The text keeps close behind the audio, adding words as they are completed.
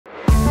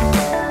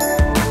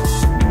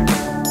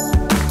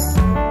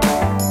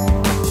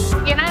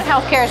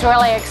Healthcare is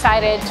really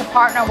excited to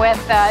partner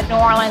with New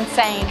Orleans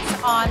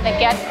Saints on the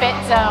Get Fit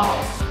Zone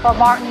for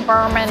Martin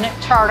Behrman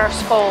Charter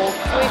School.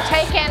 So we've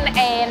taken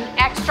an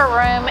extra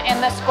room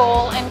in the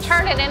school and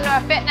turned it into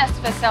a fitness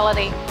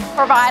facility,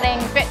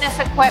 providing fitness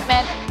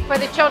equipment for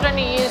the children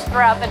to use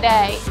throughout the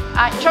day.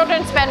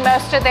 Children spend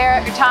most of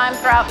their time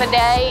throughout the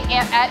day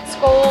at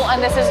school, and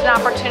this is an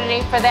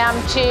opportunity for them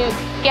to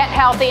get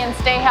healthy and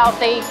stay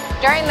healthy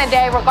during the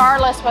day,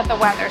 regardless what the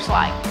weather's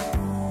like.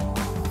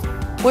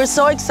 We're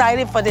so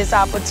excited for this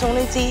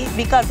opportunity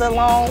because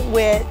along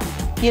with,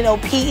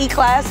 PE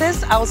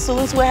classes, our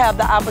students will have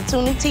the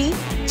opportunity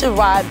to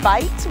ride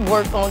bikes,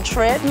 work on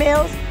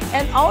treadmills,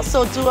 and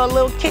also do a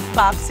little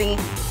kickboxing.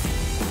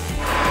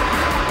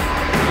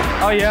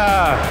 Oh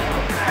yeah,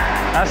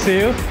 I see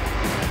you.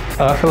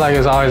 I feel like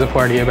it's always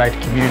important to get back to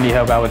community,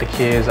 help out with the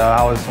kids.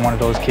 I was one of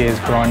those kids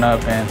growing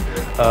up, and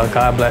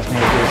God blessed me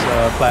with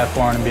this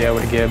platform to be able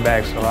to give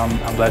back. So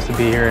I'm blessed to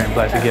be here and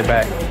blessed to get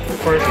back.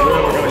 First drill,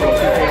 we're going to go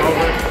 2 feet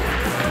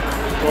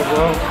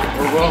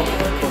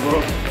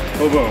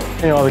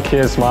over. All the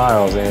kids'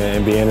 smiles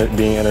and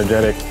being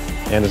energetic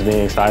and just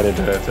being excited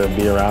to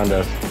be around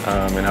us.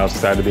 And I was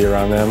excited to be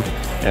around them,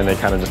 and they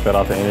kind of just fed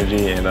off the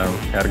energy and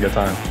had a good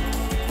time.